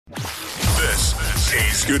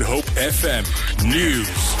Good Hope FM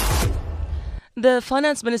News. The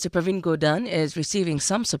Finance Minister Pravin Gordhan is receiving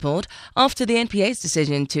some support after the NPA's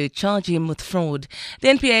decision to charge him with fraud. The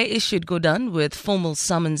NPA issued Gordhan with formal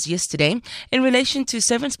summons yesterday in relation to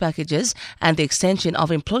severance packages and the extension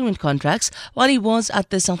of employment contracts while he was at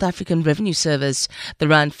the South African Revenue Service. The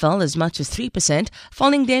rand fell as much as 3%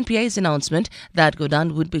 following the NPA's announcement that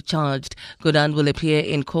Gordhan would be charged. Gordhan will appear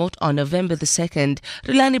in court on November the 2nd.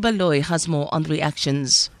 Rulani Baloy has more on the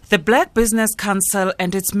reactions. The Black Business Council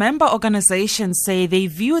and its member organizations say they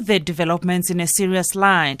view the developments in a serious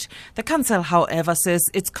light. The council, however, says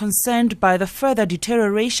it's concerned by the further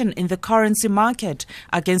deterioration in the currency market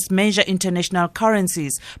against major international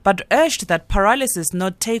currencies, but urged that paralysis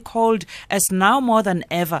not take hold as now more than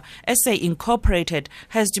ever, SA Incorporated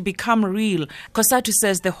has to become real. Kosatu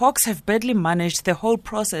says the Hawks have badly managed the whole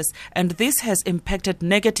process and this has impacted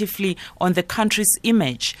negatively on the country's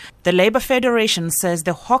image. The Labour Federation says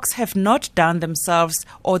the Hawks have not done themselves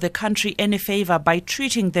or the country any favour by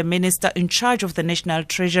treating the minister in charge of the National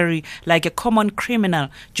Treasury like a common criminal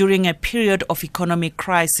during a period of economic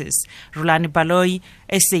crisis. Rulani Baloy,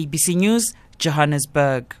 SABC News,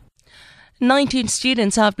 Johannesburg. 19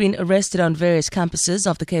 students have been arrested on various campuses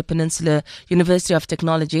of the Cape Peninsula University of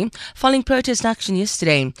Technology following protest action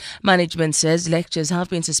yesterday. Management says lectures have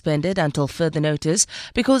been suspended until further notice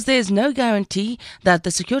because there is no guarantee that the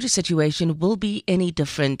security situation will be any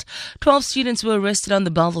different. 12 students were arrested on the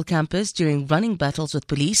Bellville campus during running battles with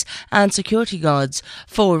police and security guards.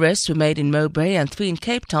 4 arrests were made in Mowbray and 3 in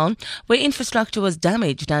Cape Town, where infrastructure was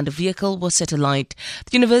damaged and a vehicle was set alight.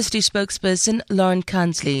 The university spokesperson, Lauren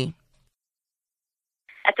Kansley.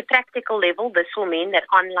 At the practical level, this will mean that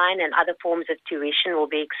online and other forms of tuition will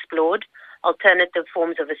be explored, alternative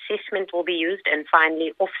forms of assessment will be used, and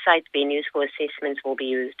finally, off-site venues for assessments will be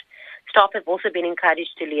used. Staff have also been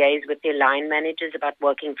encouraged to liaise with their line managers about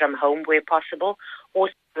working from home where possible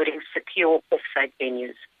or securing secure off-site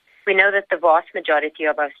venues. We know that the vast majority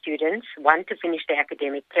of our students want to finish their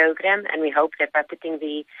academic program, and we hope that by putting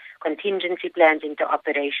the contingency plans into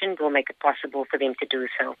operation, we'll make it possible for them to do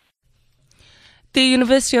so. The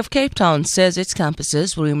University of Cape Town says its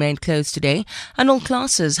campuses will remain closed today and all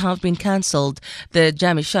classes have been cancelled. The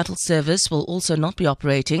Jammy shuttle service will also not be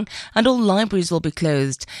operating and all libraries will be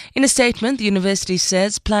closed. In a statement, the university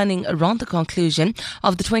says planning around the conclusion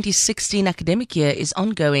of the 2016 academic year is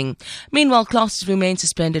ongoing. Meanwhile, classes remain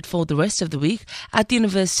suspended for the rest of the week at the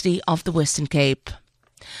University of the Western Cape.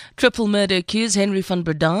 Triple murder accused Henry van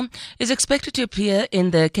Breda is expected to appear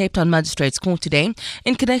in the Cape Town Magistrates Court today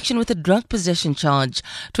in connection with a drug possession charge.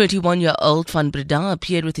 21-year-old van Breda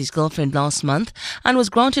appeared with his girlfriend last month and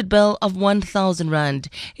was granted bail of 1,000 rand.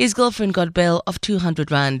 His girlfriend got bail of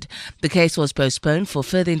 200 rand. The case was postponed for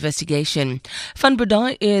further investigation. Van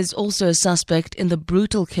Breda is also a suspect in the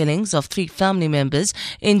brutal killings of 3 family members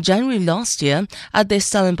in January last year at their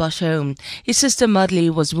Stellenbosch home. His sister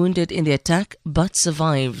Madly was wounded in the attack but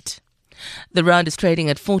survived. The rand is trading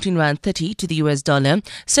at 14 Rand 30 to the US dollar,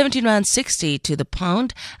 17 Rand 60 to the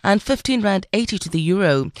pound, and 15 Rand 80 to the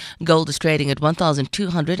euro. Gold is trading at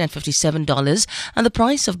 $1,257, and the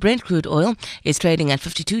price of Brent crude oil is trading at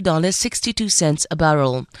 $52.62 a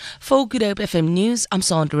barrel. For Good Hope FM News, I'm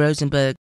Sandra Rosenberg.